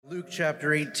Luke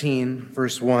chapter 18,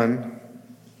 verse 1,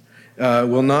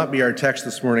 will not be our text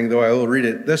this morning, though I will read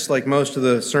it. This, like most of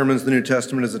the sermons in the New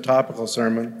Testament, is a topical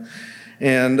sermon.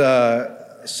 And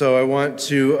so I want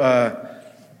to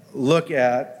look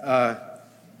at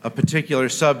a particular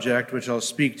subject, which I'll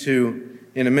speak to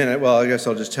in a minute. Well, I guess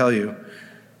I'll just tell you.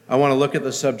 I want to look at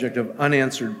the subject of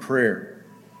unanswered prayer.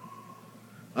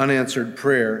 Unanswered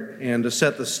prayer. And to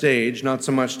set the stage, not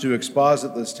so much to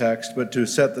exposit this text, but to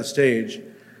set the stage,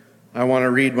 I want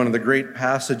to read one of the great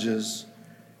passages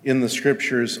in the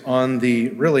Scriptures on the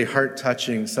really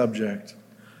heart-touching subject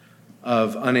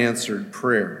of unanswered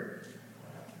prayer.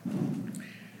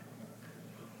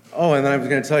 Oh, and then I was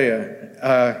going to tell you,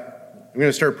 I'm going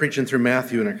to start preaching through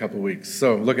Matthew in a couple weeks,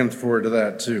 so looking forward to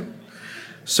that too.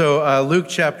 So Luke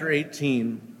chapter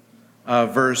 18,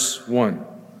 verse 1.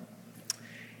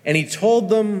 And he told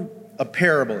them a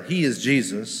parable. He is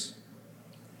Jesus.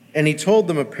 And he told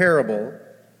them a parable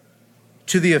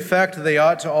to the effect that they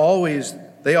ought always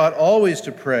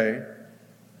to pray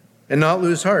and not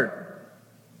lose heart.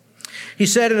 He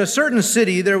said, in a certain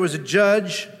city there was a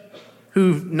judge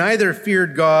who neither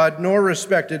feared God nor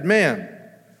respected man.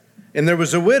 And there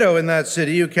was a widow in that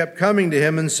city who kept coming to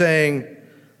him and saying,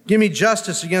 "Give me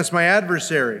justice against my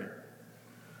adversary."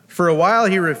 For a while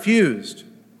he refused,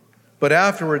 but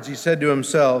afterwards he said to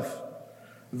himself,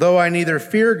 "Though I neither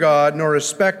fear God nor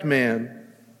respect man,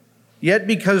 yet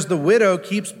because the widow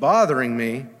keeps bothering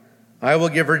me, I will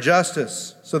give her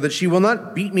justice, so that she will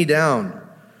not beat me down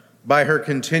by her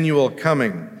continual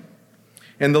coming."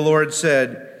 And the Lord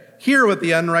said, "Hear what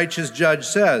the unrighteous judge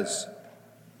says.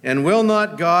 And will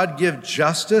not God give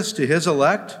justice to his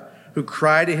elect, who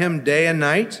cry to him day and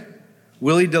night?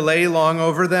 Will he delay long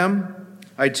over them?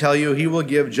 I tell you, he will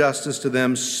give justice to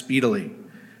them speedily.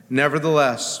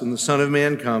 Nevertheless, when the Son of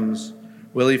Man comes,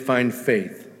 will he find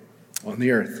faith on the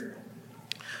earth?"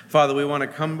 Father, we want to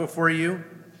come before you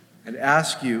and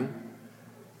ask you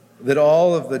that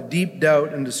all of the deep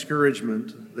doubt and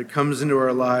discouragement that comes into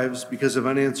our lives because of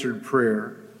unanswered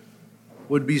prayer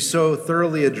would be so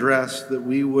thoroughly addressed that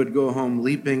we would go home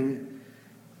leaping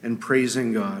and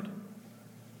praising God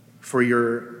for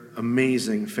your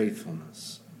amazing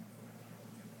faithfulness.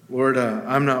 Lord,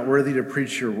 I'm not worthy to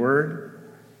preach your word.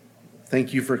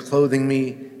 Thank you for clothing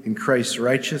me in Christ's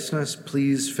righteousness.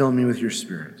 Please fill me with your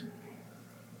Spirit.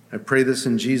 I pray this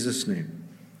in Jesus' name.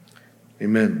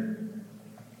 Amen.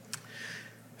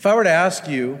 If I were to ask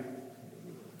you,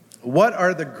 what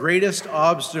are the greatest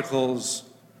obstacles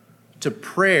to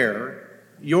prayer,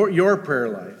 your prayer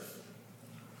life,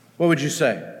 what would you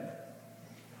say?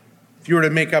 If you were to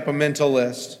make up a mental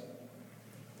list,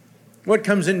 what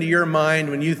comes into your mind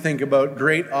when you think about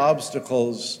great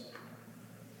obstacles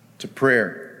to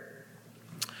prayer?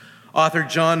 Author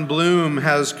John Bloom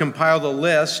has compiled a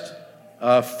list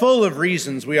full of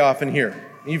reasons we often hear.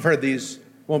 You've heard these,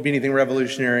 won't be anything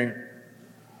revolutionary.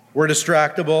 We're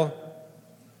distractible,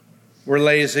 we're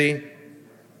lazy,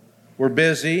 we're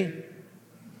busy,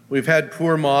 we've had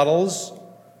poor models,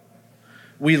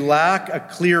 we lack a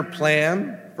clear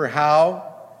plan for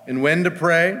how and when to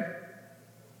pray,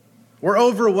 we're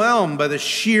overwhelmed by the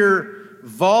sheer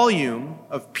volume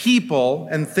of people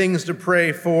and things to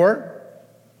pray for,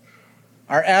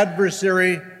 our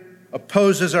adversary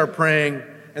opposes our praying,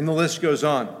 and the list goes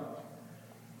on.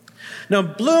 Now,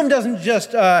 Bloom doesn't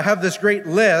just have this great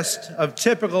list of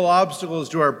typical obstacles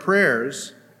to our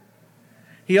prayers.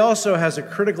 He also has a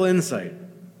critical insight.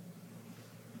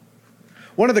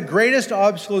 One of the greatest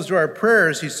obstacles to our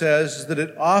prayers, he says, is that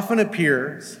it often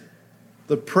appears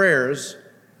the prayers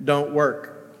don't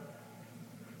work.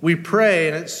 We pray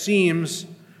and it seems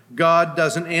God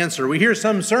doesn't answer. We hear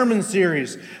some sermon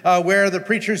series where the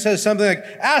preacher says something like,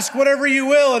 "Ask whatever you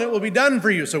will and it will be done for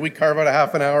you." So we carve out a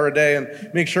half an hour a day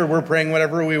and make sure we're praying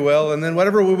whatever we will. And then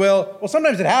whatever we will, well,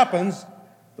 sometimes it happens.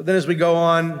 But then as we go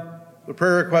on, the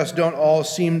prayer requests don't all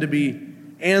seem to be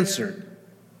answered.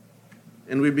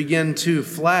 And we begin to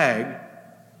flag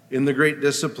in the great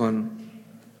discipline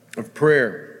of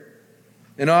prayer.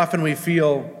 And often we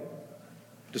feel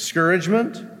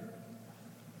discouragement,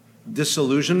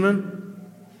 disillusionment,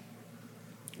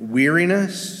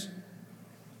 weariness,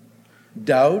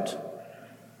 doubt,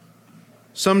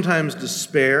 sometimes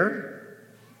despair.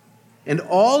 And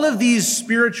all of these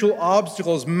spiritual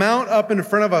obstacles mount up in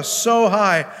front of us so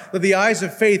high that the eyes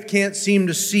of faith can't seem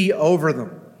to see over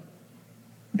them.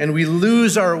 And we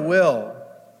lose our will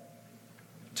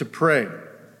to pray.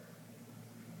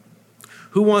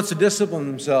 Who wants to discipline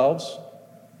themselves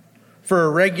for a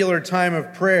regular time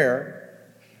of prayer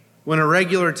when a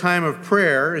regular time of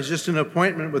prayer is just an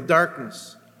appointment with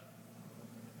darkness?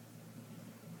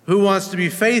 Who wants to be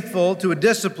faithful to a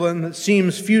discipline that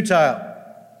seems futile?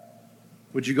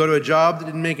 Would you go to a job that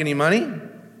didn't make any money?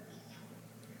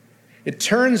 It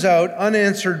turns out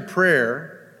unanswered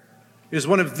prayer is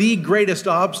one of the greatest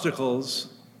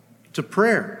obstacles to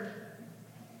prayer.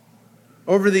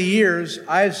 Over the years,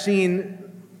 I've seen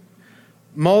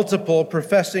multiple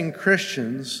professing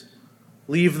Christians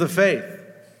leave the faith.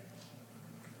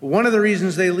 One of the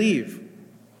reasons they leave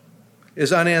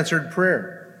is unanswered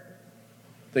prayer.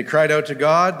 They cried out to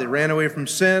God, they ran away from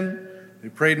sin, they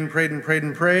prayed and prayed and prayed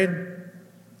and prayed,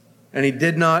 and He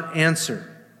did not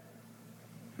answer.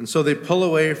 And so they pull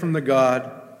away from the God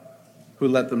who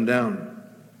let them down.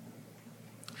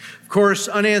 Of course,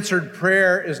 unanswered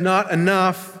prayer is not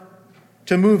enough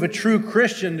to move a true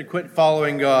Christian to quit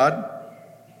following God,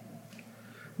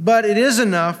 but it is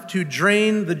enough to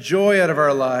drain the joy out of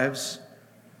our lives,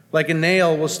 like a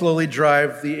nail will slowly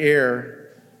drive the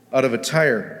air out of a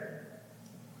tire.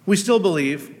 We still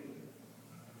believe,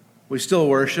 we still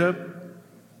worship,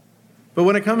 but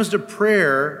when it comes to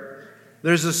prayer,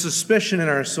 there's a suspicion in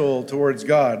our soul towards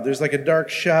God. There's like a dark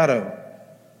shadow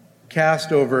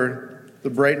cast over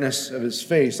the brightness of His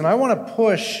face. And I want to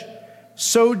push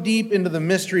so deep into the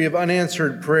mystery of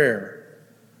unanswered prayer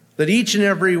that each and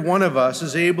every one of us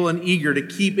is able and eager to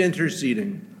keep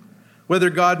interceding, whether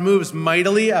God moves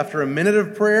mightily after a minute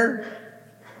of prayer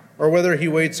or whether He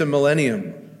waits a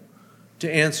millennium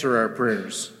to answer our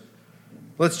prayers.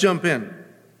 Let's jump in.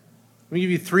 Let me give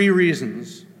you 3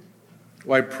 reasons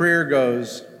why prayer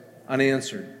goes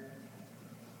unanswered.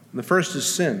 And the first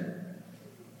is sin.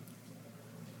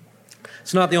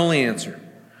 It's not the only answer.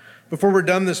 Before we're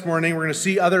done this morning, we're going to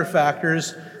see other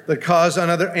factors that cause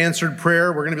unanswered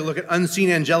prayer. We're going to look at unseen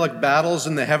angelic battles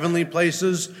in the heavenly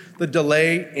places that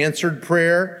delay answered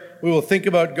prayer. We will think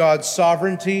about God's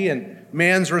sovereignty and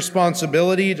man's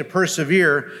responsibility to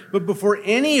persevere. But before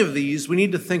any of these, we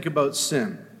need to think about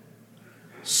sin.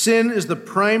 Sin is the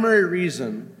primary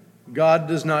reason God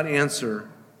does not answer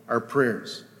our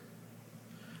prayers.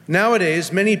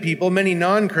 Nowadays, many people, many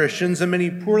non-Christians, and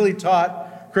many poorly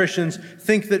taught Christians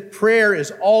think that prayer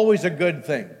is always a good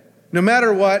thing. No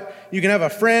matter what, you can have a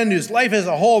friend whose life is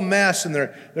a whole mess and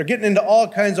they're getting into all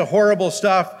kinds of horrible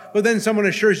stuff, but then someone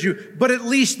assures you, but at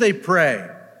least they pray.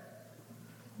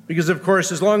 Because, of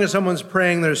course, as long as someone's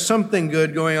praying, there's something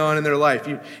good going on in their life.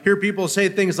 You hear people say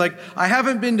things like, I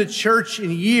haven't been to church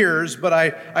in years, but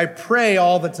I pray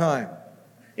all the time.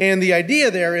 And the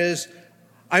idea there is,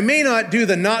 I may not do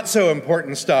the not so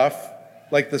important stuff,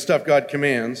 like the stuff God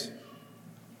commands,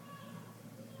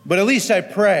 but at least I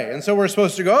pray. And so we're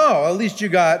supposed to go, oh, at least you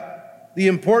got the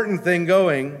important thing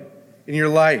going in your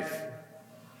life.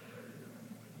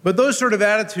 But those sort of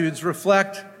attitudes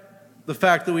reflect the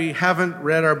fact that we haven't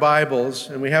read our Bibles,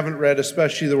 and we haven't read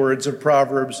especially the words of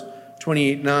Proverbs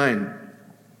 28:9.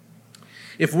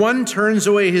 If one turns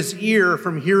away his ear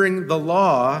from hearing the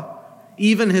law,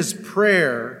 even his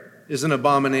prayer is an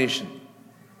abomination.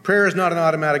 Prayer is not an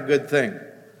automatic good thing.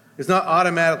 It's not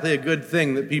automatically a good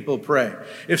thing that people pray.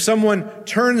 If someone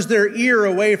turns their ear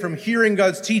away from hearing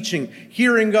God's teaching,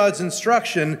 hearing God's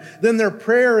instruction, then their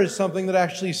prayer is something that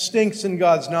actually stinks in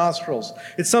God's nostrils.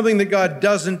 It's something that God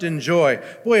doesn't enjoy.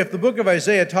 Boy, if the book of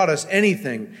Isaiah taught us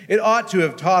anything, it ought to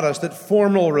have taught us that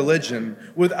formal religion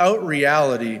without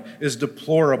reality is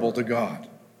deplorable to God.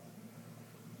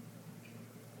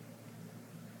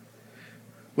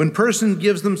 When a person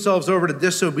gives themselves over to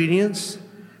disobedience,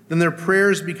 then their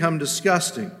prayers become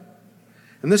disgusting.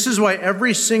 And this is why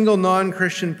every single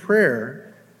non-Christian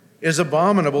prayer is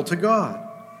abominable to God.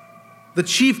 The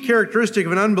chief characteristic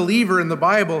of an unbeliever in the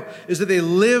Bible is that they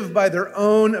live by their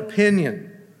own opinion.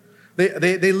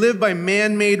 They live by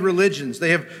man-made religions.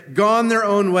 They have gone their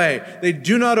own way. They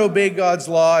do not obey God's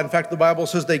law. In fact, the Bible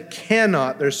says they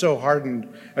cannot. They're so hardened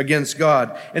against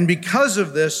God. And because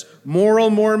of this, moral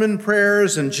Mormon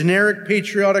prayers and generic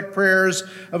patriotic prayers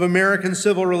of American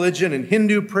civil religion and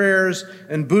Hindu prayers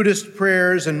and Buddhist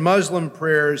prayers and Muslim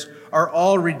prayers are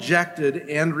all rejected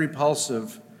and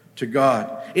repulsive to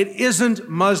God. It isn't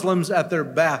Muslims at their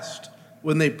best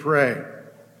when they pray.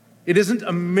 It isn't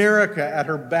America at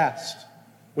her best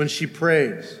when she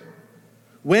prays.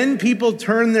 When people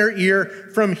turn their ear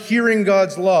from hearing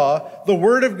God's law, the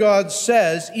Word of God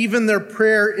says even their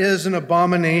prayer is an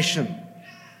abomination.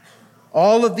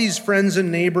 All of these friends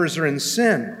and neighbors are in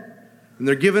sin, and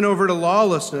they're given over to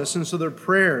lawlessness, and so their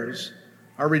prayers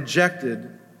are rejected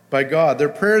by God. Their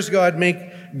prayers, God, make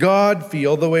God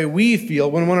feel the way we feel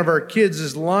when one of our kids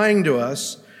is lying to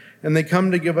us and they come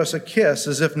to give us a kiss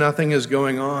as if nothing is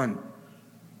going on.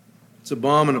 It's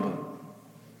abominable.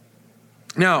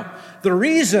 Now, the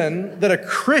reason that a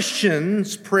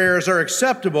Christian's prayers are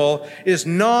acceptable is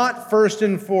not first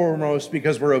and foremost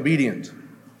because we're obedient.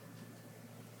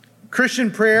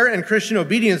 Christian prayer and Christian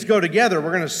obedience go together.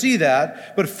 We're going to see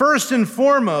that. But first and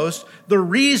foremost, the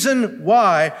reason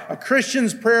why a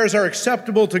Christian's prayers are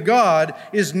acceptable to God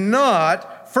is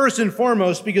not first and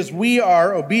foremost because we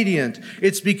are obedient.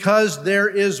 It's because there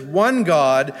is one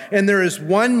God and there is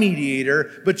one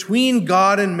mediator between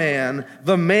God and man,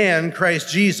 the man, Christ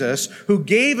Jesus, who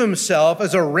gave himself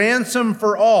as a ransom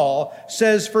for all,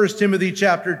 says 1 Timothy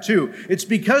chapter 2. It's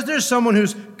because there's someone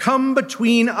who's come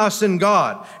between us and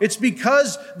God. It's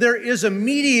because there is a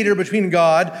mediator between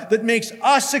God that makes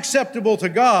us acceptable to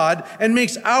God and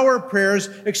makes our prayers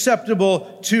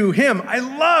acceptable to him. I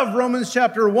love Romans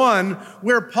chapter 1,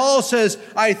 where Paul says,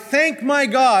 I thank my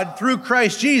God through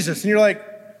Christ Jesus. And you're like,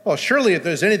 well, surely if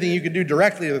there's anything you could do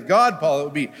directly with God, Paul, it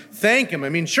would be thank him. I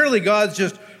mean, surely God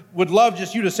would love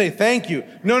just you to say thank you.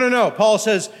 No. Paul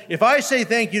says, if I say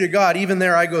thank you to God, even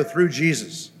there I go through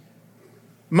Jesus.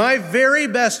 My very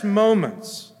best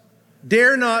moments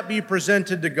dare not be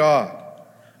presented to God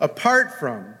apart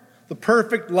from the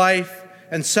perfect life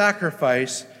and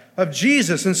sacrifice of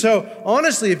Jesus. And so,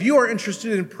 honestly, if you are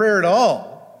interested in prayer at all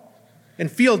and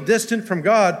feel distant from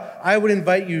God, I would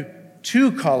invite you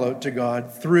to call out to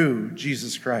God through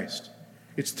Jesus Christ.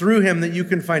 It's through him that you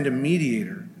can find a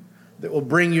mediator that will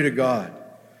bring you to God,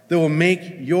 that will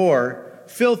make your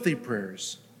filthy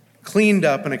prayers cleaned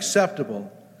up and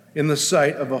acceptable in the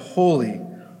sight of a holy,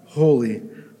 holy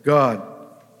God.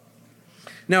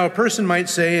 Now, a person might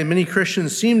say, and many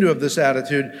Christians seem to have this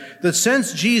attitude, that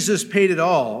since Jesus paid it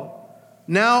all,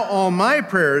 now all my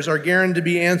prayers are guaranteed to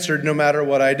be answered no matter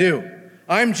what I do.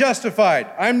 I'm justified.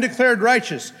 I'm declared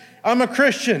righteous. I'm a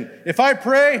Christian. If I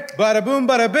pray, bada boom,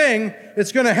 bada bing,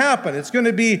 it's going to happen. It's going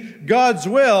to be God's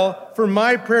will for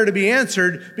my prayer to be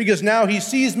answered because now he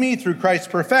sees me through Christ's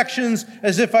perfections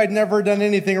as if I'd never done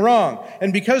anything wrong.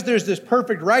 And because there's this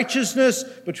perfect righteousness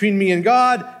between me and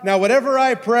God, now whatever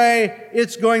I pray,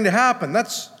 it's going to happen.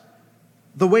 That's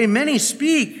the way many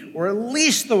speak, or at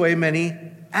least the way many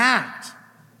act.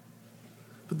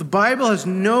 But the Bible has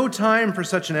no time for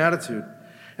such an attitude.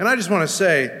 And I just want to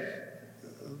say,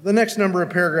 the next number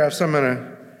of paragraphs I'm going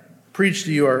to preach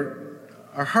to you are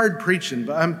hard preaching,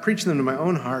 but I'm preaching them to my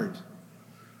own heart.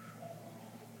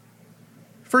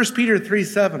 1 Peter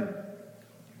 3:7,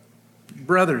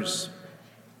 brothers,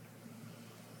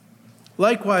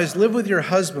 likewise live with your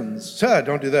husbands.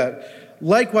 Don't do that.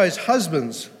 Likewise,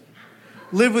 husbands,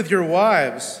 live with your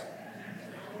wives.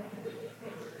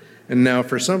 And now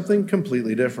for something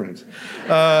completely different.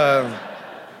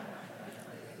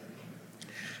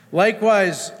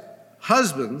 Likewise,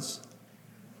 husbands,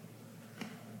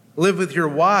 live with your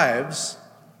wives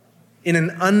in an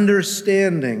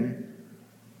understanding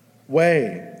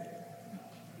way,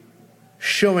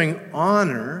 showing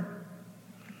honor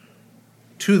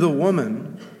to the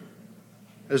woman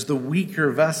as the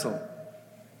weaker vessel,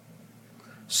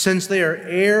 since they are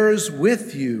heirs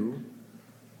with you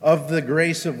of the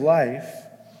grace of life,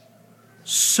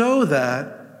 so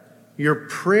that your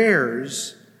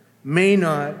prayers may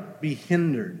not be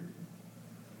hindered.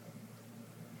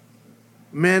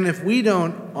 Men, if we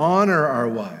don't honor our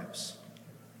wives,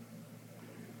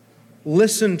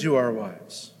 listen to our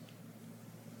wives,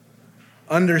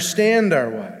 understand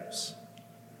our wives,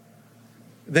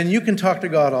 then you can talk to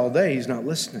God all day. He's not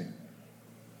listening.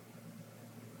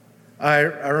 I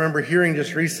remember hearing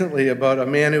just recently about a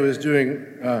man who was doing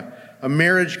a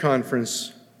marriage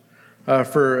conference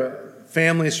for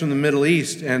families from the Middle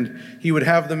East, and he would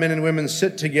have the men and women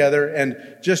sit together and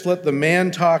just let the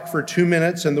man talk for 2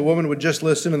 minutes, and the woman would just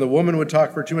listen, and the woman would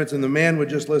talk for 2 minutes, and the man would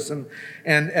just listen,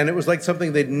 and it was like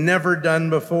something they'd never done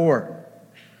before.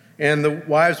 And the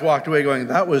wives walked away going,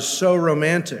 that was so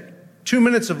romantic. 2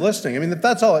 minutes of listening. I mean,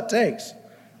 that's all it takes.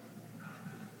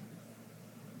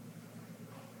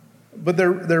 But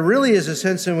there really is a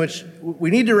sense in which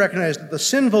we need to recognize that the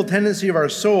sinful tendency of our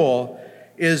soul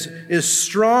is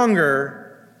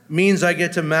stronger, means I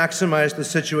get to maximize the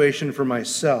situation for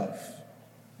myself.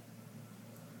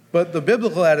 But the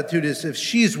biblical attitude is if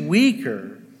she's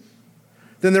weaker,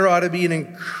 then there ought to be an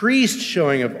increased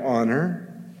showing of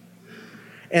honor,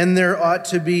 and there ought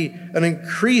to be an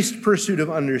increased pursuit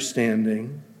of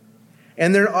understanding,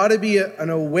 and there ought to be an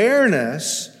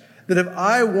awareness that if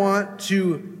I want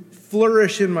to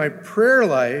flourish in my prayer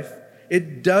life,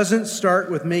 it doesn't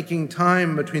start with making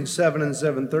time between 7 and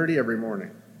 7:30 every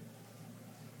morning.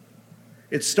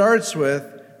 It starts with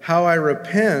how I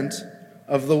repent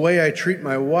of the way I treat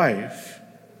my wife,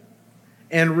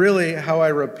 and really how I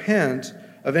repent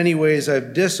of any ways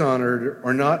I've dishonored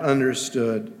or not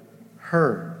understood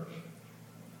her.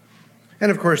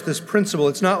 And of course, this principle,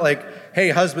 it's not like, hey,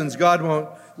 husbands, God won't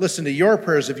listen to your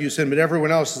prayers if you sin, but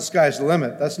everyone else, the sky's the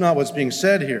limit. That's not what's being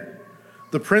said here.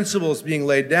 The principle is being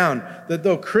laid down that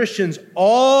though Christians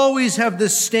always have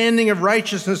this standing of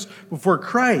righteousness before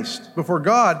Christ, before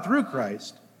God through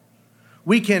Christ,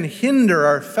 we can hinder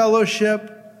our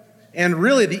fellowship and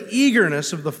really the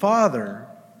eagerness of the Father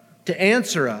to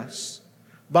answer us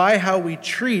by how we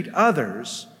treat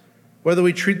others, whether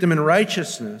we treat them in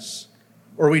righteousness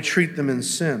or we treat them in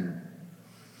sin.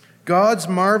 God's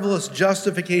marvelous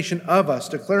justification of us,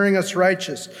 declaring us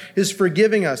righteous, His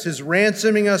forgiving us, His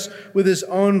ransoming us with His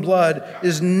own blood,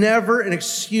 is never an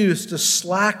excuse to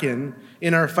slacken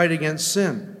in our fight against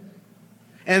sin.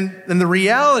 And the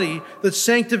reality that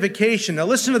sanctification, now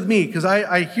listen to me, because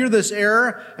I hear this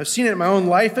error. I've seen it in my own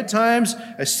life at times.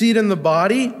 I see it in the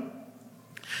body.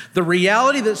 The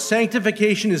reality that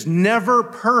sanctification is never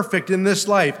perfect in this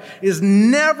life is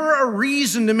never a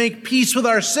reason to make peace with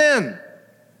our sin.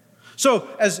 So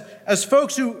as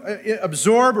folks who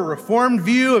absorb a reformed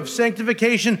view of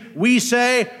sanctification, we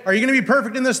say, are you going to be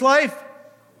perfect in this life?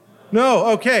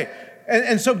 No, okay.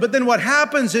 And so, but then what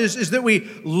happens is that we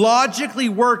logically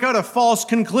work out a false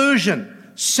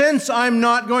conclusion. Since I'm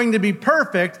not going to be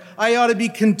perfect, I ought to be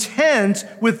content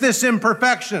with this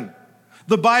imperfection.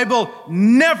 The Bible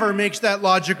never makes that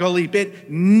logical leap. It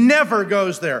never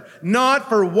goes there. Not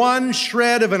for one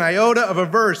shred of an iota of a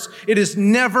verse. It is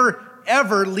never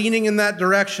ever leaning in that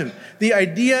direction. The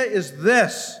idea is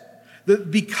this,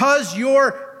 that because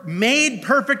you're made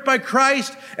perfect by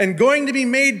Christ and going to be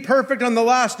made perfect on the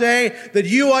last day, that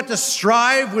you ought to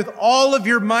strive with all of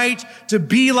your might to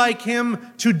be like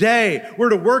Him today. We're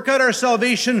to work out our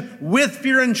salvation with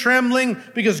fear and trembling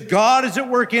because God is at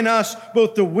work in us,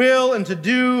 both to will and to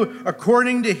do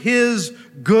according to His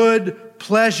good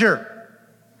pleasure.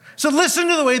 So listen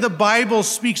to the way the Bible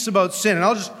speaks about sin, and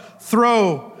I'll just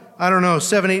throw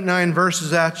 7, 8, 9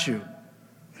 verses at you.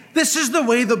 This is the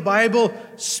way the Bible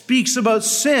speaks about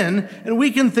sin, and we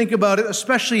can think about it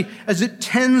especially as it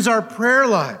tends our prayer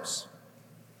lives.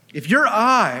 If your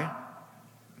eye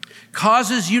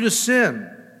causes you to sin,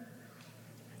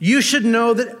 you should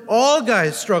know that all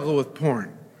guys struggle with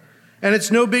porn. And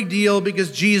it's no big deal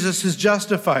because Jesus has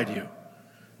justified you.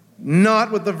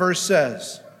 Not what the verse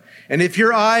says. And if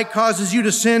your eye causes you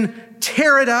to sin,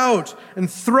 tear it out and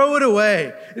throw it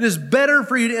away. It is better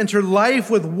for you to enter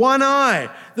life with one eye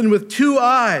than with two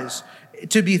eyes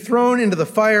to be thrown into the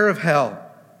fire of hell.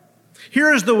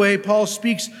 Here is the way Paul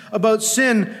speaks about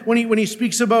sin when he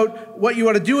speaks about what you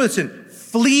ought to do with sin.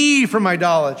 Flee from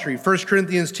idolatry, 1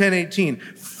 Corinthians 10:18.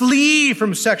 Flee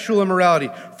from sexual immorality,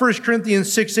 1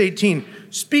 Corinthians 6:18.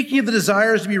 Speaking of the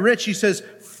desires to be rich, he says,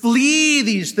 flee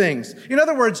these things. In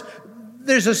other words,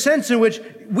 there's a sense in which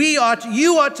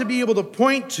you ought to be able to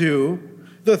point to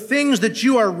the things that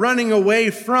you are running away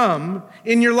from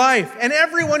in your life. And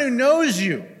everyone who knows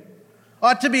you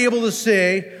ought to be able to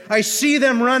say, I see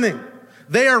them running.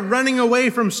 They are running away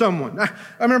from someone. I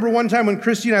remember one time when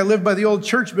Christy and I lived by the old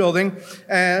church building,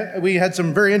 we had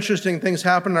some very interesting things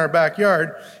happen in our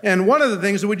backyard. And one of the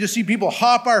things that we just see people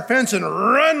hop our fence and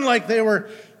run like they were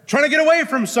trying to get away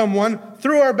from someone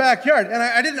through our backyard. And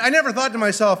I never thought to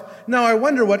myself, now I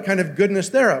wonder what kind of goodness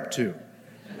they're up to.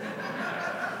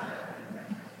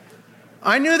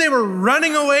 I knew they were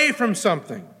running away from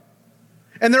something.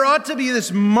 And there ought to be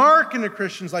this mark in a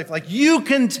Christian's life, like you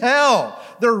can tell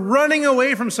they're running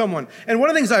away from someone. And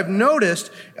one of the things I've noticed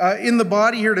in the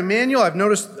body here at Emmanuel,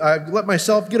 I've let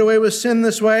myself get away with sin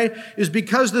this way, is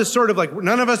because this sort of like,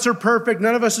 none of us are perfect,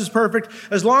 none of us is perfect.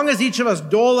 As long as each of us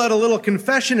dole out a little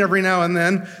confession every now and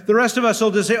then, the rest of us will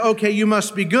just say, okay, you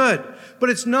must be good. But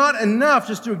it's not enough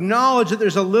just to acknowledge that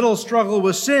there's a little struggle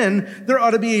with sin. There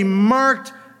ought to be a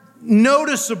marked,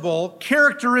 noticeable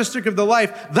characteristic of the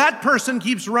life. That person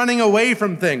keeps running away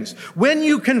from things. When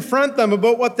you confront them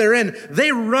about what they're in,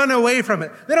 they run away from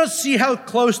it. They don't see how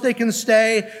close they can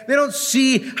stay. They don't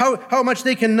see how much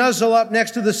they can nuzzle up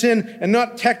next to the sin and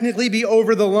not technically be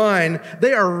over the line.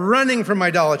 They are running from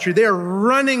idolatry. They are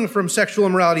running from sexual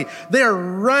immorality. They are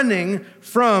running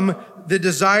from the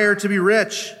desire to be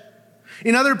rich.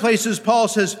 In other places, Paul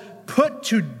says, put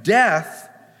to death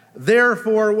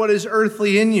therefore, what is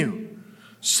earthly in you?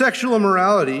 Sexual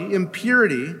immorality,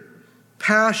 impurity,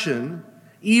 passion,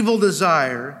 evil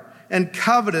desire, and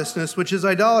covetousness, which is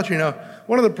idolatry. Now,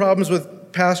 one of the problems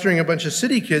with pastoring a bunch of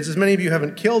city kids is many of you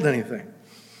haven't killed anything.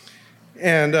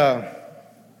 And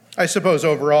I suppose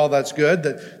overall that's good,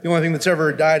 that the only thing that's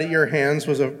ever died at your hands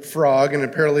was a frog in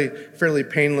a fairly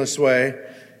painless way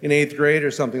in 8th grade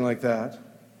or something like that.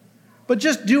 But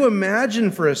just do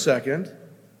imagine for a second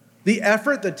the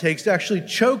effort that takes to actually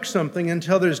choke something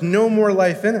until there's no more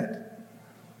life in it.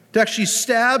 To actually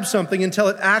stab something until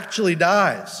it actually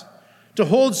dies. To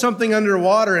hold something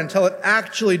underwater until it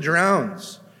actually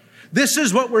drowns. This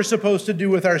is what we're supposed to do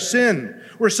with our sin.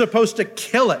 We're supposed to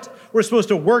kill it. We're supposed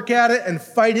to work at it and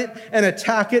fight it and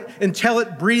attack it until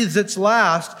it breathes its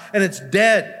last and it's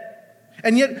dead.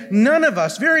 And yet none of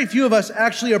us, very few of us,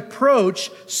 actually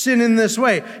approach sin in this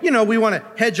way. You know, we want to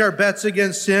hedge our bets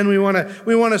against sin. We want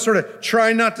to sort of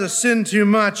try not to sin too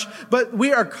much. But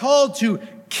we are called to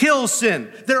kill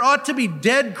sin. There ought to be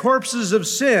dead corpses of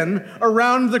sin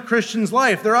around the Christian's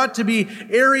life. There ought to be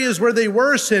areas where they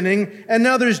were sinning, and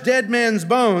now there's dead man's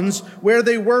bones where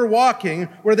they were walking,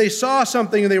 where they saw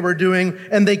something they were doing,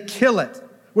 and they kill it,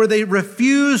 where they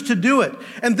refuse to do it.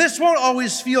 And this won't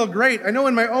always feel great. I know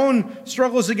in my own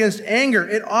struggles against anger,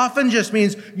 it often just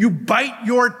means you bite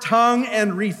your tongue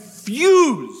and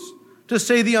refuse to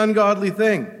say the ungodly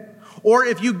thing. Or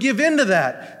if you give in to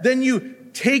that, then you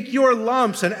take your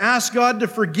lumps and ask God to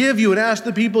forgive you and ask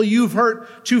the people you've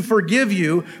hurt to forgive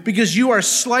you, because you are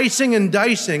slicing and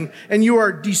dicing and you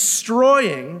are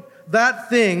destroying that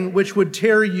thing which would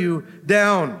tear you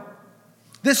down.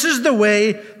 This is the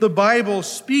way the Bible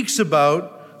speaks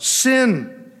about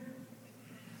sin.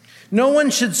 No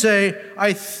one should say,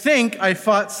 I think I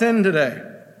fought sin today.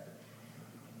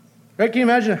 Right? Can you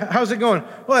imagine? How's it going?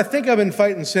 Well, I think I've been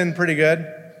fighting sin pretty good.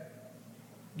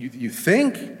 You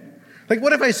think? Like,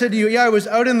 what if I said to you, yeah, I was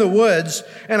out in the woods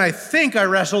and I think I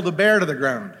wrestled a bear to the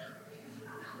ground.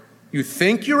 You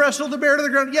think you wrestled a bear to the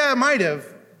ground? Yeah, I might have.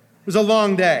 It was a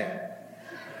long day.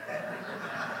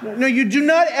 No, you do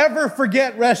not ever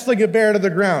forget wrestling a bear to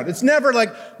the ground. It's never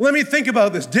like, let me think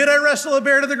about this. Did I wrestle a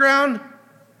bear to the ground?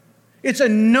 It's a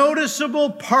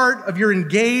noticeable part of your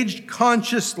engaged,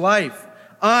 conscious life.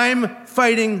 I'm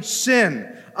fighting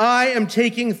sin. I am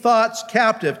taking thoughts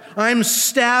captive. I'm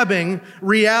stabbing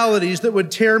realities that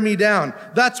would tear me down.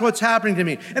 That's what's happening to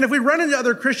me. And if we run into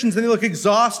other Christians and they look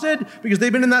exhausted because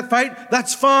they've been in that fight,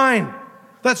 that's fine.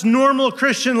 That's normal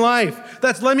Christian life.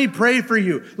 That's let me pray for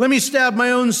you. Let me stab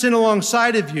my own sin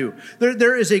alongside of you.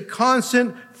 There is a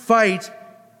constant fight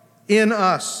in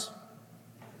us.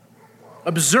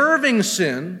 Observing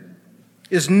sin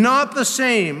is not the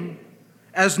same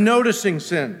as noticing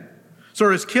sin,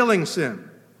 or as killing sin.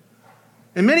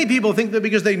 And many people think that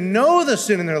because they know the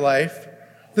sin in their life,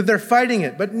 that they're fighting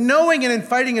it. But knowing it and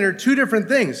fighting it are two different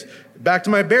things. Back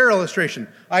to my bear illustration.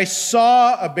 I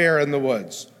saw a bear in the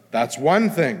woods. That's one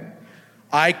thing.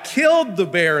 I killed the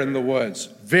bear in the woods.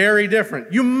 Very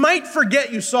different. You might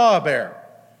forget you saw a bear.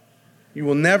 You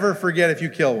will never forget if you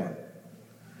kill one.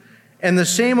 And the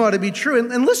same ought to be true.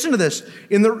 And listen to this.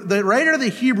 In the writer of the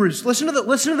Hebrews, listen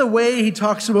to the way he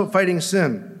talks about fighting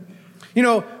sin. You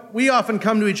know, we often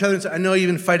come to each other and say, I know you've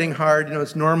been fighting hard. You know,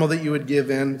 it's normal that you would give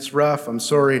in. It's rough. I'm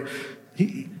sorry.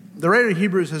 The writer of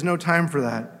Hebrews has no time for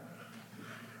that.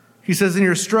 He says, in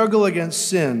your struggle against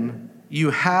sin, you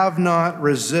have not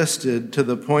resisted to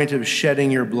the point of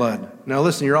shedding your blood. Now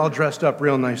listen, you're all dressed up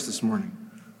real nice this morning.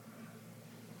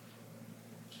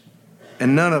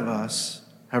 And none of us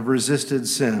have resisted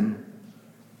sin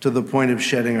to the point of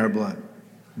shedding our blood.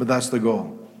 But that's the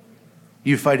goal.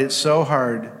 You fight it so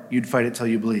hard, you'd fight it till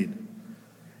you bleed.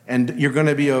 And you're going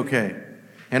to be okay.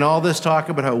 And all this talk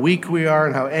about how weak we are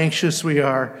and how anxious we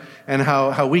are and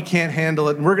how we can't handle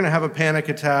it and we're going to have a panic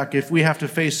attack if we have to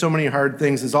face so many hard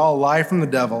things is all a lie from the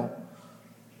devil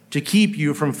to keep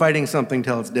you from fighting something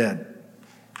till it's dead.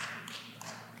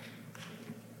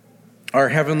 Our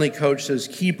heavenly coach says,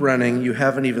 keep running. You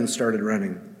haven't even started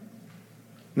running.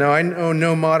 Now, I know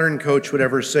no modern coach would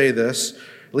ever say this,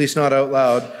 at least not out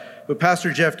loud. But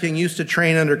Pastor Jeff King used to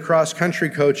train under cross-country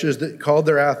coaches that called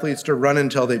their athletes to run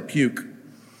until they puke.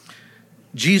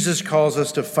 Jesus calls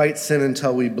us to fight sin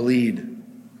until we bleed.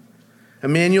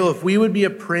 Emmanuel, if we would be a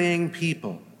praying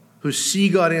people who see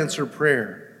God answer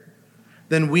prayer,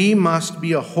 then we must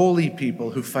be a holy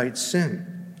people who fight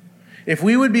sin. If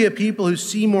we would be a people who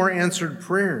see more answered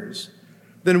prayers,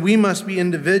 then we must be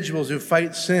individuals who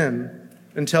fight sin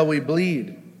until we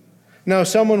bleed. Now,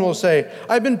 someone will say,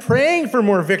 I've been praying for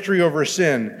more victory over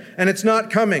sin, and it's not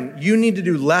coming. You need to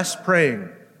do less praying.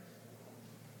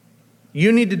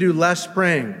 You need to do less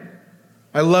praying.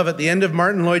 I love it. The end of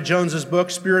Martin Lloyd-Jones's book,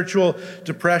 Spiritual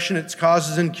Depression, Its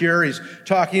Causes and Cure. He's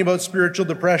talking about spiritual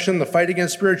depression, the fight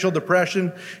against spiritual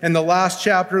depression. And the last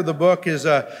chapter of the book is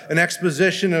an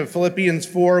exposition of Philippians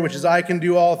 4, which is, I can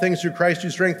do all things through Christ who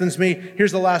strengthens me.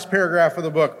 Here's the last paragraph of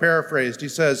the book, paraphrased. He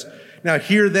says, now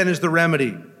here then is the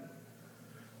remedy.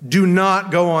 Do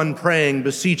not go on praying,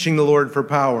 beseeching the Lord for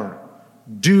power.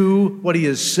 Do what he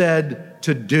has said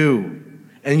to do,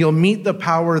 and you'll meet the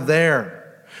power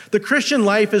there. The Christian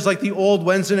life is like the old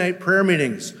Wednesday night prayer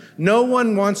meetings. No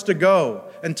one wants to go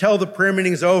until the prayer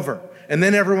meeting's over, and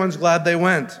then everyone's glad they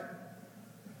went.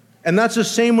 And that's the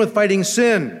same with fighting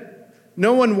sin.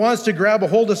 No one wants to grab a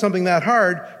hold of something that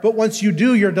hard, but once you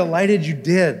do, you're delighted you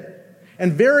did.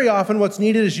 And very often what's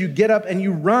needed is you get up and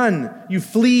you run, you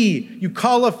flee, you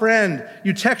call a friend,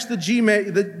 you text the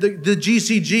GCG,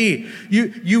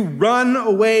 you run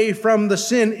away from the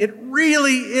sin. It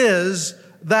really is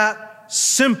that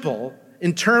simple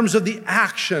in terms of the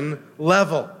action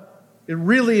level. It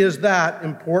really is that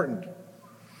important.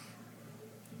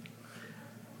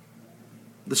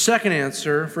 The second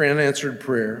answer for unanswered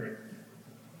prayer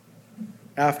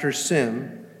after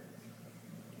sin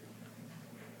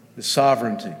is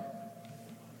sovereignty.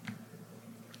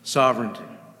 Sovereignty.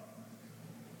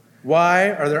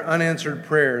 Why are there unanswered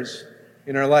prayers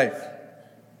in our life?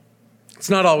 It's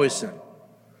not always sin.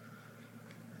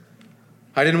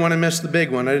 I didn't want to miss the big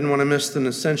one. I didn't want to miss an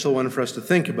essential one for us to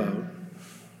think about.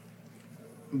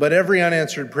 But every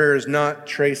unanswered prayer is not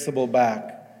traceable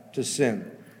back to sin.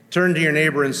 Turn to your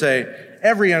neighbor and say,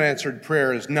 every unanswered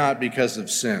prayer is not because of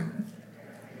sin.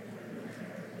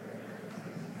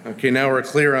 Okay, now we're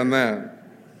clear on that.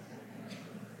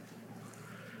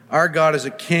 Our God is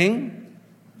a king.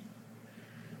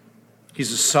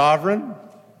 He's a sovereign.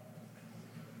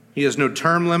 He has no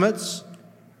term limits,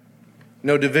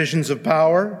 no divisions of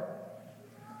power.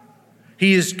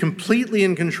 He is completely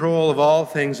in control of all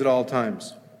things at all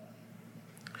times.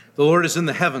 The Lord is in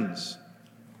the heavens.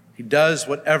 He does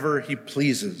whatever he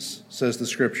pleases, says the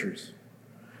Scriptures.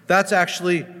 That's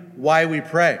actually why we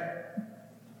pray.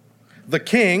 The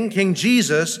King, King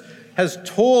Jesus, has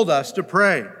told us to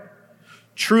pray.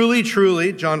 Truly,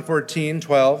 truly, John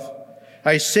 14:12,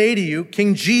 I say to you,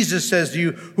 King Jesus says to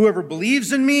you, whoever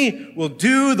believes in me will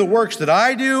do the works that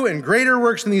I do, and greater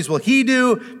works than these will he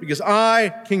do, because I,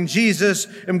 King Jesus,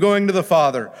 am going to the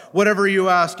Father. Whatever you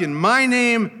ask in my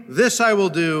name, this I will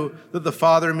do, that the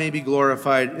Father may be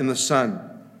glorified in the Son.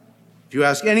 If you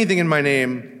ask anything in my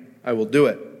name, I will do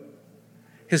it.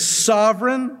 His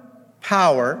sovereign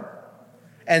power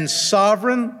and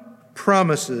sovereign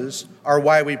promises are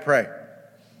why we pray.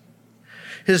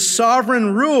 His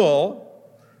sovereign rule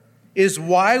is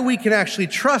why we can actually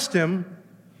trust him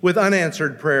with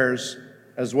unanswered prayers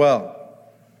as well.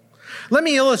 Let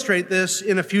me illustrate this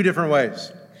in a few different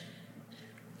ways.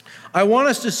 I want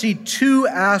us to see two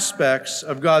aspects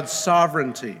of God's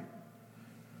sovereignty.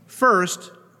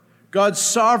 First, God's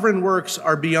sovereign works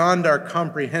are beyond our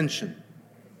comprehension.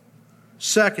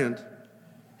 Second,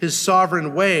 his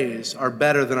sovereign ways are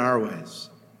better than our ways.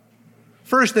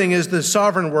 First thing is the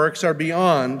sovereign works are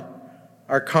beyond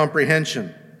our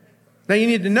comprehension. Now you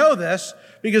need to know this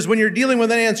because when you're dealing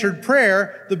with unanswered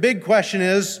prayer, the big question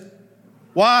is,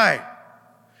 why?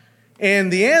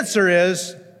 And the answer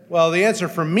is, well, the answer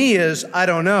from me is, I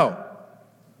don't know.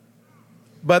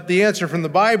 But the answer from the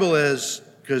Bible is,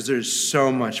 because there's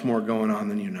so much more going on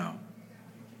than you know.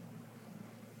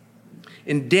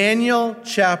 In Daniel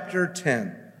chapter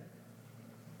 10,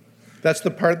 that's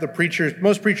the part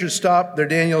most preachers stop their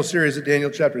Daniel series at Daniel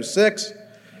chapter 6,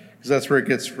 because that's where it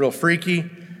gets real freaky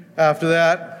after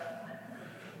that.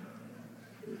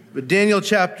 But Daniel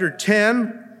chapter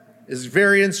 10 is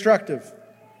very instructive.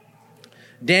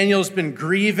 Daniel's been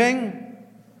grieving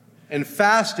and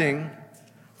fasting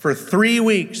for 3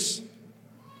 weeks,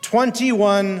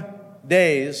 21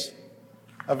 days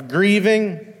of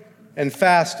grieving and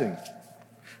fasting.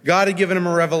 God had given him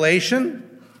a revelation.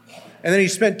 And then he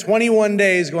spent 21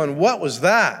 days going, what was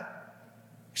that?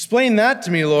 Explain that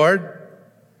to me, Lord.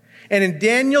 And in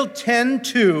Daniel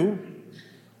 10:2,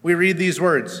 we read these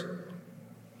words.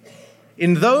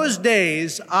 In those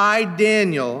days, I,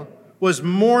 Daniel, was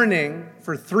mourning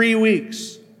for 3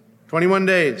 weeks, 21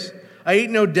 days. I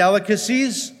ate no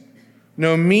delicacies,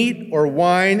 no meat or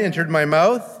wine entered my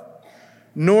mouth,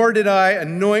 nor did I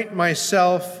anoint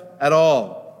myself at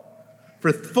all.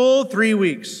 For full 3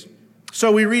 weeks.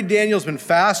 So we read Daniel's been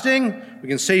fasting. We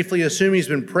can safely assume he's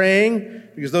been praying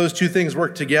because those two things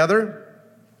work together.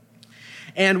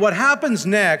 And what happens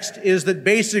next is that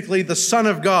basically the Son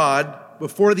of God,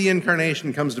 before the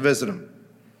incarnation, comes to visit him.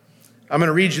 I'm going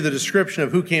to read you the description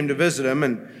of who came to visit him.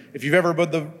 And if you've ever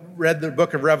read the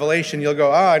book of Revelation, you'll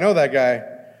go, I know that guy.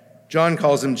 John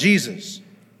calls him Jesus.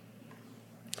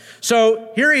 So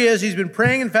here he is. He's been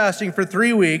praying and fasting for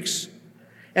 3 weeks.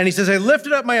 And he says, I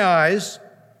lifted up my eyes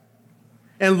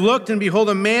and looked, and behold,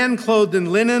 a man clothed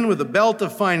in linen with a belt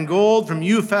of fine gold from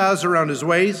Uphaz around his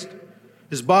waist.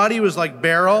 His body was like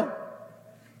beryl,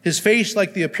 his face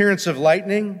like the appearance of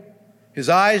lightning, his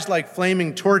eyes like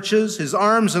flaming torches, his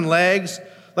arms and legs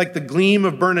like the gleam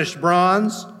of burnished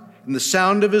bronze, and the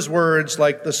sound of his words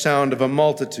like the sound of a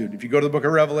multitude. If you go to the book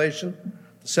of Revelation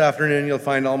this afternoon, you'll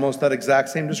find almost that exact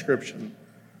same description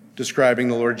describing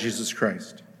the Lord Jesus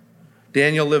Christ.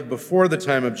 Daniel lived before the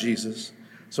time of Jesus,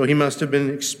 so he must have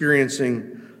been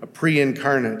experiencing a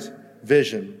pre-incarnate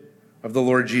vision of the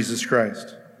Lord Jesus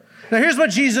Christ. Now here's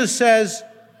what Jesus says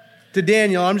to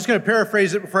Daniel. I'm just going to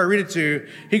paraphrase it before I read it to you.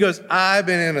 He goes, I've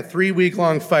been in a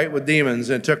 3-week-long fight with demons,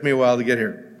 and it took me a while to get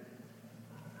here.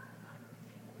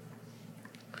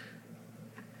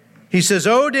 He says,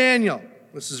 "O Daniel,"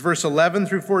 this is verse 11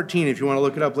 through 14 if you want to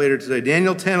look it up later today.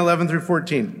 Daniel 10, 11 through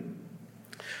 14.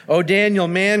 "O Daniel,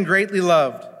 man greatly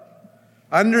loved,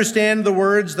 understand the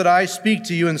words that I speak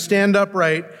to you and stand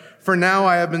upright, for now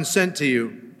I have been sent to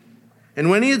you. And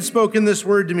when he had spoken this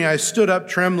word to me, I stood up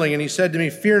trembling, and he said to me,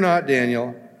 Fear not,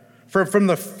 Daniel, for from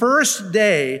the first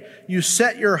day you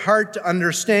set your heart to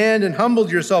understand and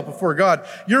humbled yourself before God.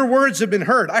 Your words have been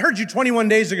heard." I heard you 21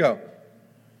 days ago.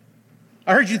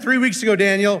 I heard you 3 weeks ago,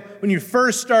 Daniel, when you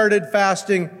first started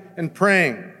fasting and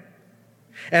praying.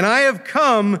 "And I have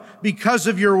come because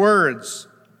of your words.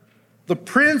 The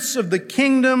prince of the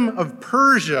kingdom of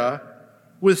Persia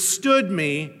withstood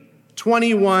me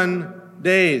 21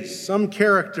 days." Some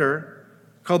character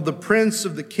called the prince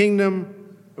of the kingdom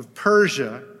of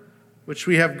Persia, which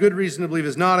we have good reason to believe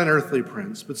is not an earthly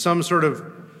prince, but some sort of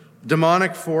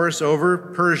demonic force over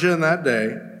Persia in that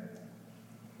day.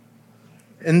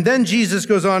 And then Jesus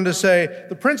goes on to say,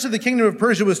 "The prince of the kingdom of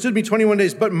Persia withstood me 21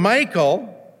 days, but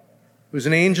Michael, who's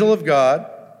an angel of God,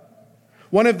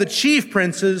 one of the chief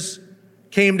princes,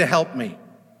 came to help me.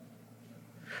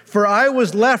 For I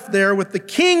was left there with the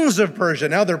kings of Persia."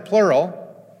 Now they're plural.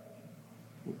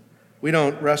 We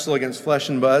don't wrestle against flesh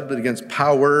and blood, but against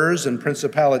powers and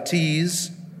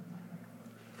principalities.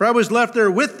 "For I was left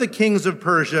there with the kings of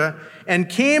Persia and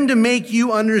came to make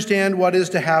you understand what is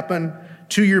to happen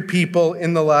to your people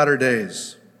in the latter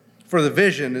days. For the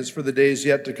vision is for the days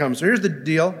yet to come." So here's the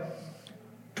deal.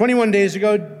 21 days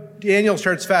ago, Daniel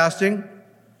starts fasting.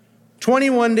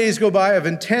 21 days go by of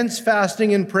intense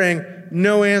fasting and praying,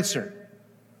 no answer.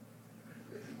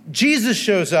 Jesus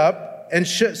shows up and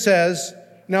says,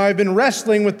 "Now I've been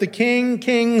wrestling with the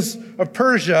kings of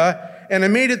Persia, and I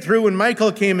made it through when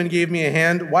Michael came and gave me a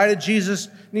hand." Why did Jesus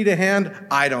need a hand?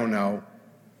 I don't know.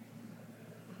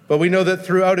 But we know that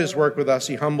throughout his work with us,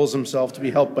 he humbles himself to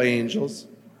be helped by angels,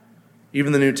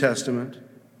 even the New Testament.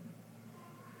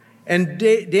 And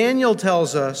Daniel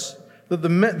tells us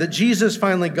that Jesus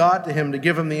finally got to him to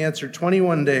give him the answer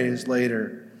 21 days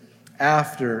later,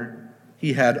 after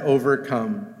he had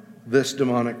overcome this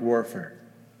demonic warfare.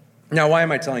 Now, why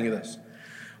am I telling you this?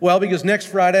 Well, because next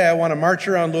Friday I want to march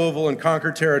around Louisville and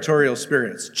conquer territorial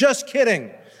spirits. Just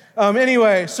kidding. Many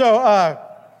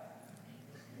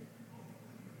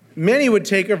would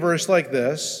take a verse like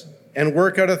this and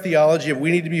work out a theology of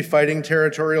we need to be fighting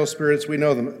territorial spirits. We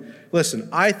know them. Listen,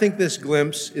 I think this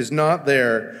glimpse is not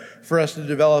there for us to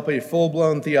develop a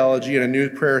full-blown theology and a new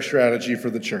prayer strategy for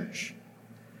the church.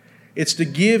 It's to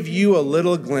give you a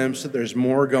little glimpse that there's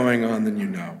more going on than you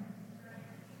know.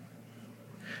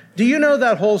 Do you know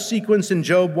that whole sequence in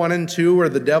Job 1 and 2 where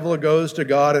the devil goes to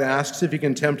God and asks if he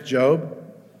can tempt Job?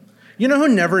 You know who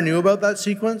never knew about that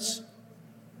sequence?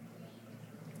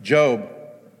 Job.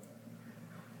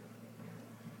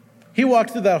 He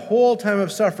walked through that whole time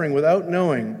of suffering without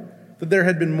knowing that there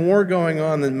had been more going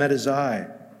on than met his eye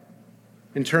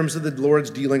in terms of the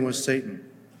Lord's dealing with Satan.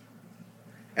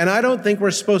 And I don't think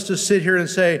we're supposed to sit here and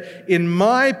say, in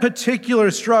my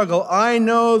particular struggle, I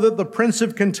know that the Prince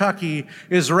of Kentucky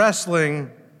is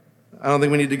wrestling. I don't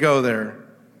think we need to go there.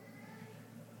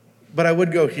 But I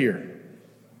would go here.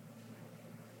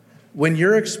 When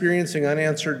you're experiencing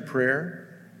unanswered prayer,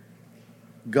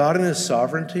 God in his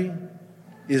sovereignty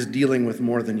is dealing with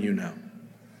more than you know.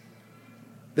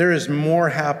 There is more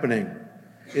happening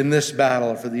in this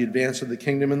battle for the advance of the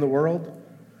kingdom in the world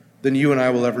than you and I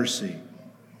will ever see.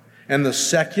 And the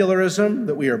secularism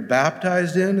that we are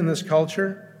baptized in this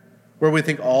culture, where we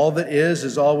think all that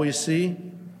is all we see,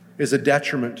 is a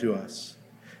detriment to us.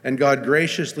 And God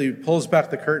graciously pulls back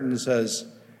the curtain and says,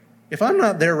 if I'm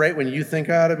not there right when you think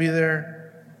I ought to be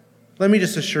there, let me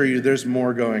just assure you there's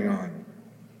more going on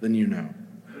than you know.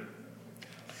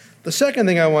 The second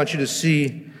thing I want you to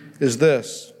see is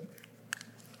this,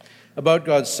 about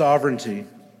God's sovereignty.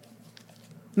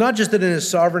 Not just that in his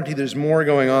sovereignty there's more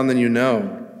going on than you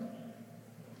know,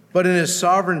 but in his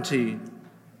sovereignty,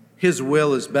 his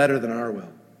will is better than our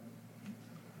will.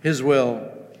 His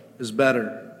will is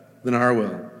better than our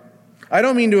will. I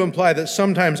don't mean to imply that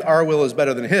sometimes our will is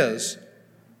better than his.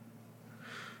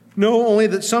 Know only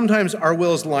that sometimes our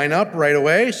wills line up right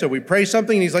away, so we pray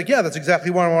something and he's like, yeah, that's exactly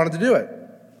why I wanted to do it.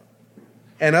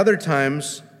 And other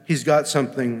times, he's got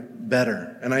something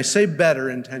better. And I say better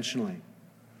intentionally,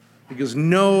 because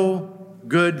no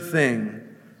good thing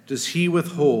does he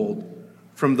withhold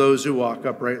from those who walk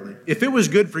uprightly. If it was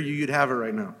good for you, you'd have it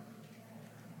right now.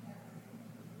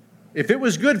 If it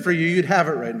was good for you, you'd have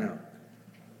it right now.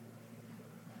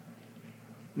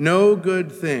 No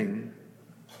good thing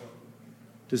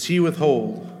does he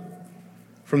withhold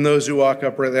from those who walk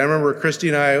uprightly. I remember Christy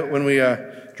and I, when we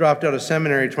dropped out of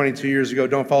seminary 22 years ago,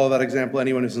 don't follow that example,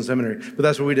 anyone who's in seminary, but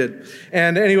that's what we did.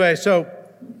 And anyway, so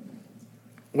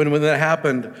when that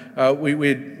happened,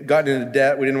 we'd gotten into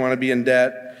debt. We didn't want to be in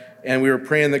debt, and we were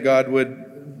praying that God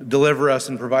would deliver us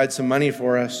and provide some money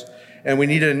for us. And we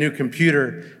needed a new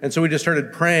computer. And so we just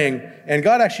started praying. And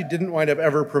God actually didn't wind up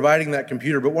ever providing that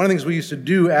computer. But one of the things we used to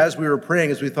do as we were praying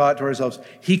is we thought to ourselves,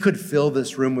 he could fill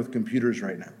this room with computers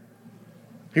right now.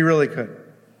 He really could.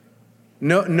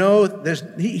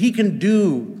 He can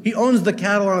do. He owns the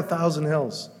cattle on 1,000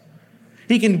 hills.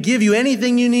 He can give you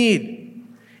anything you need.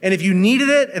 And if you needed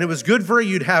it and it was good for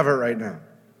you, you'd have it right now.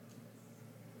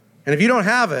 And if you don't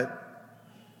have it,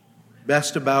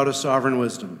 best about a sovereign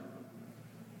wisdom.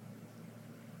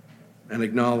 And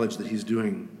acknowledge that he's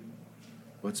doing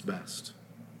what's best.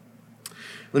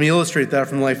 Let me illustrate that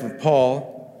from the life of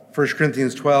Paul. 1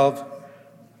 Corinthians 12.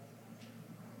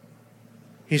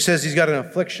 He says he's got an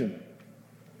affliction.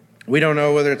 We don't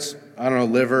know whether it's,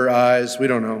 liver, eyes, we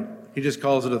don't know. He just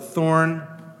calls it a thorn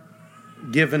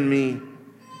given me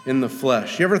in the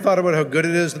flesh. You ever thought about how good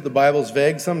it is that the Bible's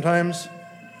vague sometimes?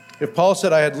 If Paul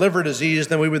said I had liver disease,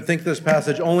 then we would think this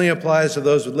passage only applies to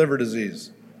those with liver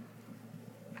disease.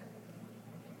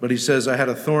 But he says, I had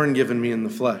a thorn given me in the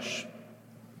flesh.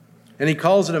 And he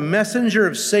calls it a messenger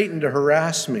of Satan to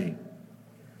harass me,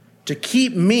 to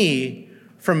keep me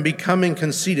from becoming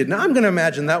conceited. Now, I'm going to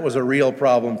imagine that was a real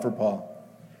problem for Paul.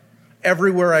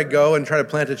 Everywhere I go and try to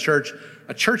plant a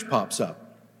church pops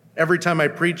up. Every time I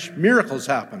preach, miracles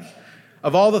happen.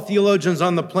 Of all the theologians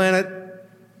on the planet,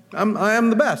 I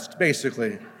am the best,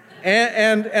 basically.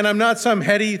 And I'm not some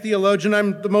heady theologian.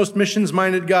 I'm the most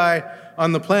missions-minded guy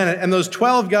on the planet. And those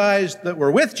 12 guys that were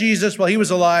with Jesus while he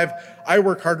was alive, I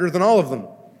work harder than all of them.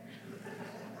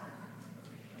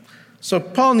 So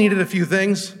Paul needed a few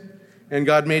things, and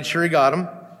God made sure he got them.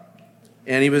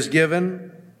 And he was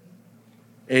given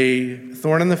a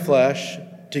thorn in the flesh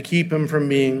to keep him from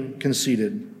being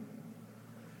conceited.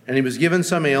 And he was given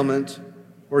some ailment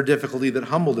or difficulty that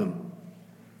humbled him.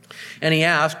 And he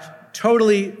asked,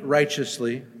 totally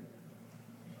righteously,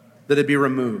 that it be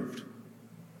removed.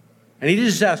 And he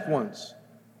didn't just ask once.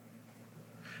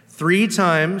 3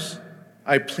 times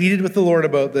I pleaded with the Lord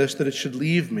about this, that it should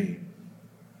leave me.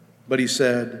 But he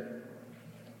said,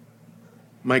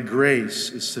 my grace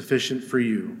is sufficient for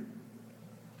you,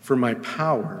 for my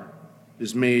power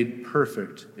is made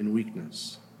perfect in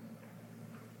weakness.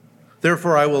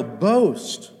 Therefore I will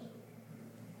boast.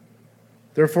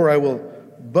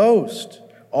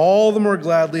 All the more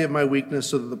gladly of my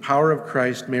weakness, so that the power of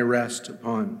Christ may rest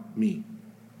upon me.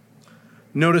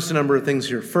 Notice a number of things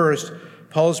here. First,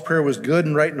 Paul's prayer was good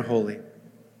and right and holy.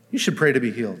 You should pray to be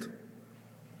healed.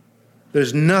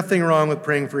 There's nothing wrong with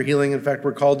praying for healing. In fact,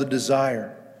 we're called to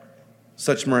desire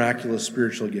such miraculous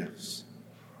spiritual gifts.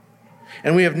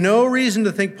 And we have no reason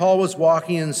to think Paul was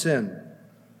walking in sin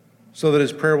so that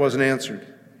his prayer wasn't answered.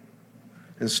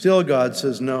 And still God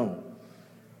says no.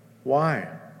 Why?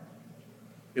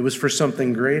 It was for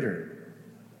something greater.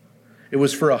 It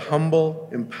was for a humble,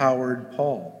 empowered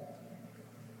Paul.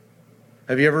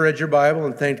 Have you ever read your Bible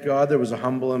and thanked God there was a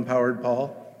humble, empowered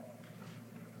Paul?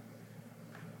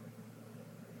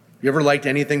 You ever liked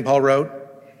anything Paul wrote?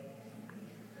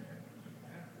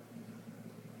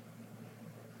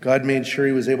 God made sure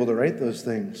he was able to write those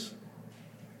things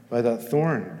by that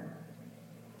thorn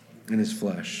in his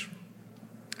flesh.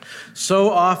 So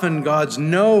often God's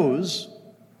no's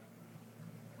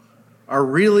are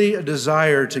really a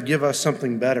desire to give us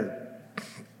something better.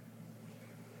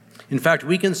 In fact,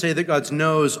 we can say that God's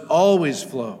no's always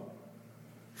flow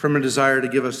from a desire to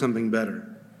give us something better.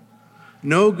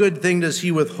 No good thing does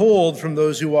he withhold from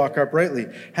those who walk uprightly.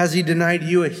 Has he denied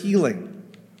you a healing?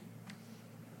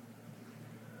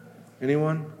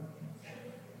 Anyone?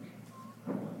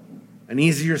 An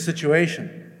easier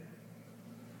situation?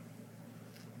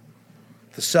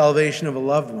 The salvation of a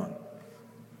loved one?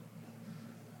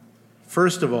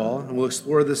 First of all, and we'll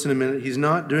explore this in a minute, he's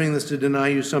not doing this to deny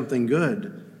you something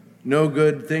good. No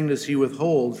good thing does he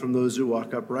withhold from those who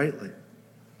walk uprightly.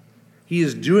 He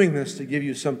is doing this to give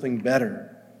you something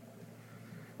better.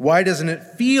 Why doesn't it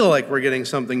feel like we're getting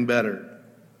something better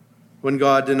when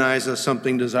God denies us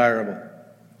something desirable?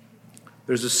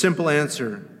 There's a simple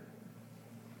answer.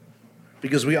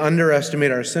 Because we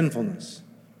underestimate our sinfulness.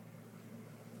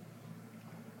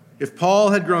 If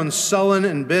Paul had grown sullen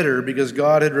and bitter because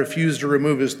God had refused to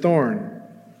remove his thorn,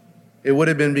 it would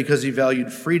have been because he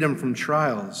valued freedom from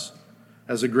trials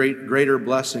as a greater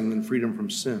blessing than freedom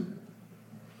from sin.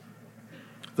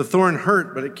 The thorn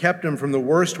hurt, but it kept him from the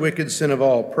worst wicked sin of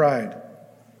all, pride.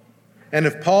 And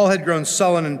if Paul had grown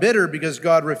sullen and bitter because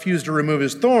God refused to remove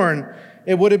his thorn,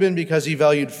 it would have been because he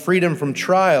valued freedom from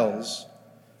trials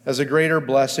as a greater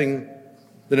blessing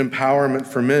than empowerment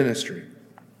for ministry.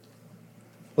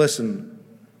 Listen,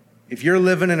 if you're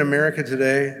living in America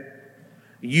today,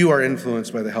 you are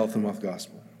influenced by the health and wealth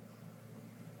gospel.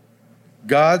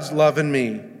 God's loving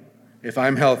me if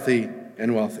I'm healthy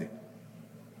and wealthy.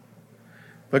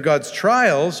 But God's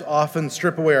trials often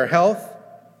strip away our health,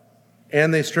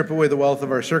 and they strip away the wealth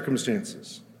of our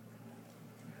circumstances.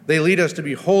 They lead us to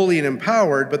be holy and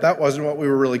empowered, but that wasn't what we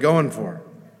were really going for.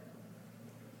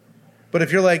 But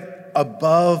if you're like,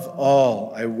 above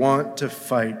all, I want to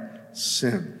fight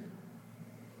sin.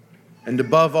 And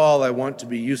above all, I want to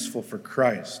be useful for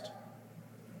Christ.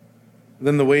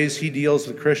 Then the ways he deals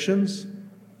with Christians,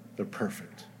 they're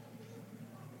perfect.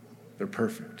 They're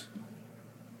perfect.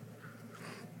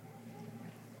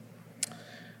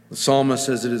 The psalmist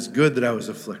says, it is good that I was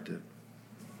afflicted,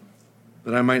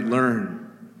 that I might learn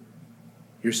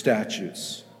your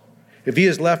statutes. If he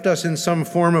has left us in some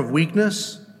form of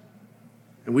weakness,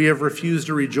 and we have refused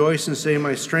to rejoice and say,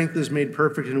 my strength is made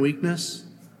perfect in weakness,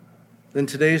 then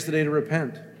today's the day to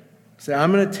repent. Say,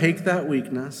 I'm going to take that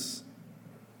weakness,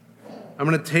 I'm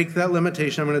going to take that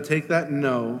limitation, I'm going to take that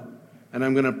no, and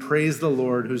I'm going to praise the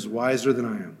Lord who's wiser than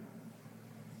I am.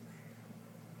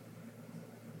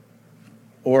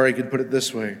 Or I could put it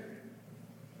this way.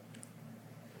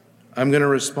 I'm going to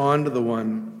respond to the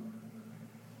one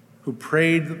who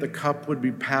prayed that the cup would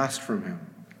be passed from him.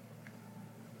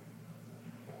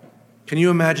 Can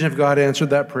you imagine if God answered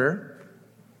that prayer?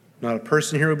 Not a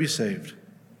person here would be saved.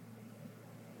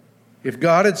 If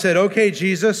God had said, okay,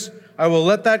 Jesus, I will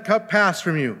let that cup pass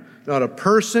from you, not a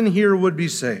person here would be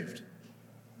saved.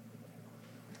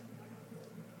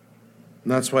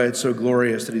 And that's why it's so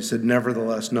glorious that he said,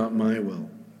 nevertheless, not my will,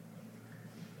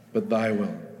 but thy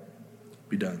will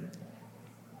be done.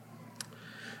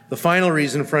 The final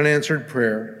reason for unanswered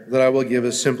prayer that I will give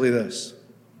is simply this.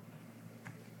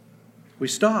 We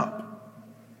stop.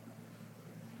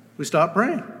 We stop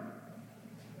praying.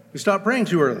 We stop praying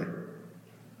too early.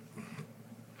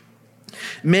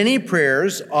 Many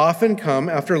prayers often come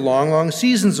after long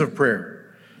seasons of prayer.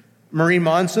 Marie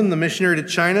Monson, the missionary to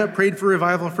China, prayed for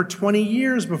revival for 20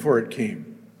 years before it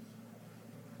came.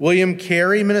 William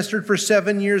Carey ministered for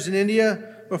 7 years in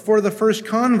India before the first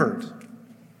convert.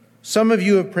 Some of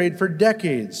you have prayed for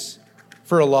decades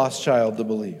for a lost child to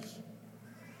believe.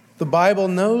 The Bible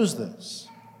knows this.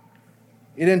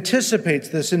 It anticipates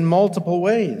this in multiple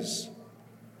ways.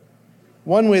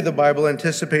 One way the Bible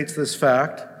anticipates this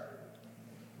fact,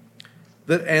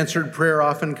 that answered prayer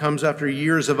often comes after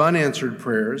years of unanswered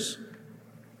prayers,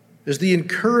 is the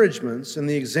encouragements and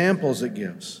the examples it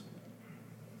gives.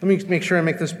 Let me make sure I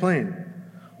make this plain.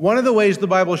 One of the ways the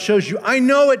Bible shows you, I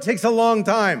know it takes a long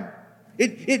time.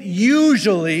 It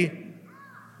usually,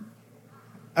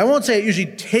 I won't say it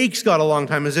usually takes God a long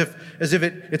time as if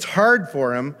it's hard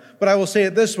for him, but I will say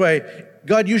it this way,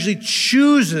 God usually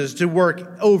chooses to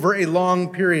work over a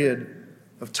long period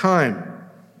of time.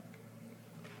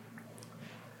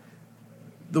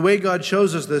 The way God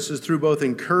shows us this is through both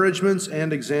encouragements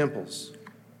and examples.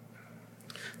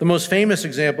 The most famous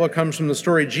example comes from the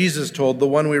story Jesus told, the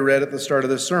one we read at the start of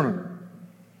this sermon,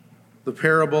 the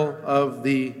parable of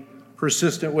the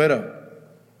persistent widow.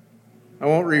 I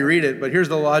won't reread it, but here's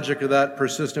the logic of that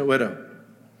persistent widow.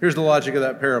 Here's the logic of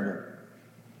that parable.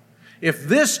 If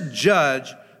this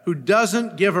judge who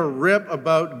doesn't give a rip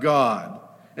about God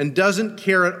and doesn't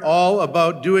care at all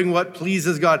about doing what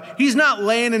pleases God, he's not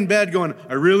laying in bed going,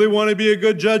 I really want to be a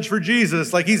good judge for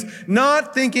Jesus. Like, he's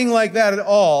not thinking like that at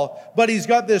all, but he's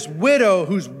got this widow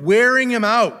who's wearing him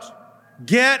out.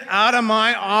 Get out of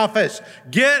my office.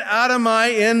 Get out of my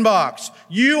inbox.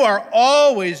 You are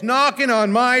always knocking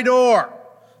on my door.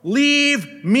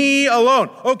 Leave me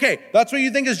alone. Okay, that's what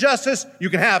you think is justice.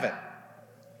 You can have it.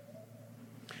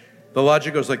 The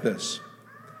logic goes like this.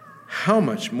 How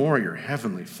much more your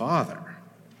heavenly Father?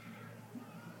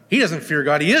 He doesn't fear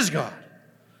God. He is God.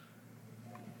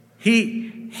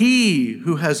 He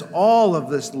who has all of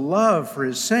this love for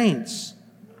his saints,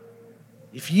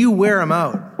 if you wear him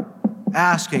out,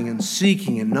 asking and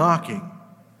seeking and knocking,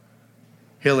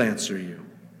 He'll answer you.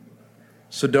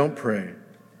 So don't pray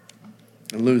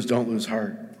and don't lose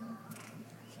heart.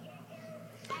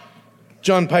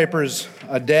 John Piper's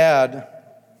dad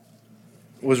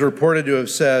was reported to have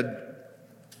said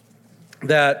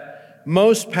that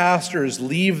most pastors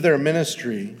leave their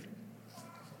ministry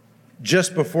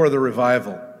just before the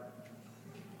revival.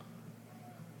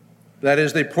 That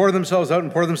is, they pour themselves out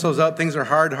and pour themselves out. Things are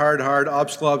hard,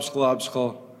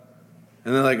 obstacle.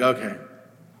 And they're like, okay,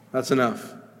 that's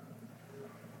enough.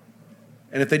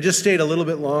 And if they just stayed a little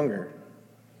bit longer,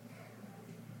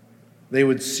 they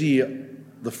would see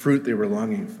the fruit they were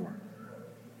longing for.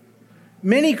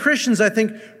 Many Christians, I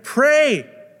think, pray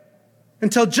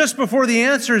until just before the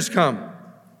answers come.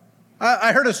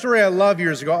 I heard a story I love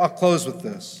years ago. I'll close with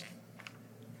this.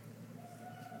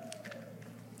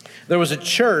 There was a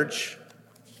church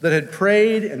that had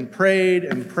prayed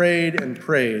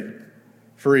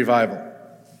for revival.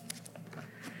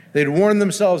 They'd worn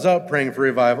themselves out praying for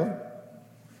revival,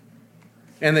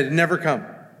 and they'd never come.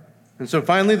 And so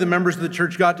finally the members of the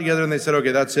church got together and they said,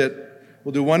 okay, that's it.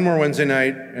 We'll do one more Wednesday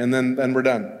night, and then we're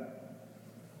done.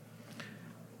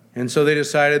 And so they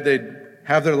decided they'd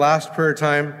have their last prayer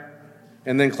time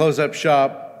and then close up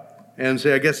shop and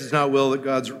say, I guess it's not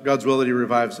God's will that he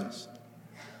revives us.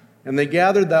 And they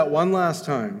gathered that one last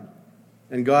time,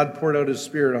 and God poured out his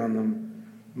Spirit on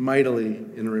them mightily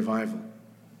in a revival.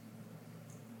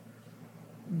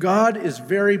 God is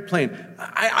very plain.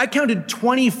 I counted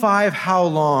 25 how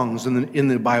longs in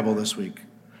the Bible this week.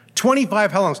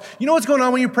 25 how longs. You know what's going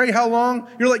on when you pray how long?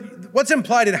 You're like, what's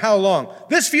implied in how long?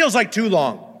 This feels like too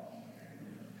long.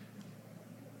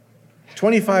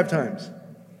 25 times.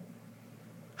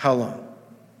 How long?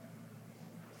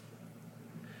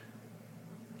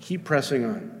 Keep pressing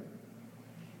on.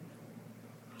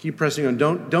 Keep pressing on.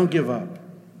 Don't give up.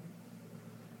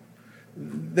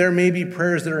 There may be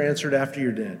prayers that are answered after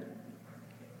you're dead.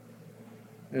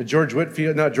 George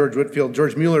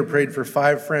Mueller prayed for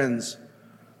 5 friends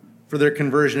for their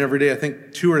conversion every day. I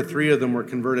think 2 or 3 of them were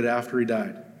converted after he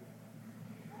died.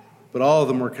 But all of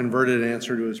them were converted in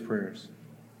answer to his prayers.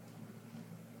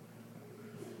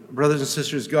 Brothers and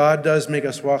sisters, God does make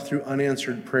us walk through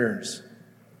unanswered prayers.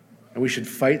 And we should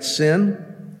fight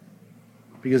sin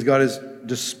because God is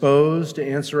disposed to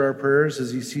answer our prayers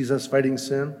as he sees us fighting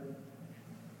sin.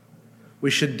 We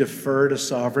should defer to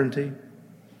sovereignty.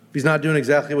 If he's not doing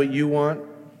exactly what you want,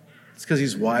 it's because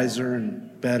he's wiser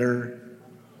and better.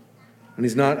 And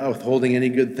he's not withholding any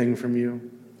good thing from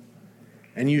you.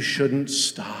 And you shouldn't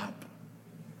stop.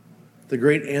 The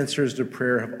great answers to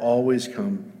prayer have always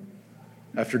come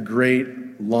after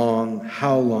great, long,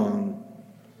 how long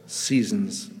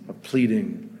seasons of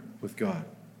pleading with God.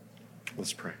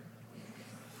 Let's pray.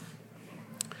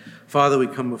 Father, we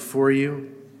come before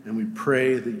you and we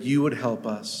pray that you would help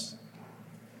us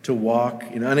to walk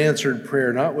in unanswered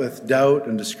prayer, not with doubt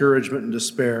and discouragement and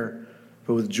despair,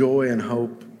 but with joy and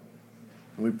hope.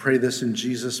 And we pray this in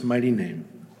Jesus' mighty name.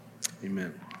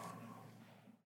 Amen.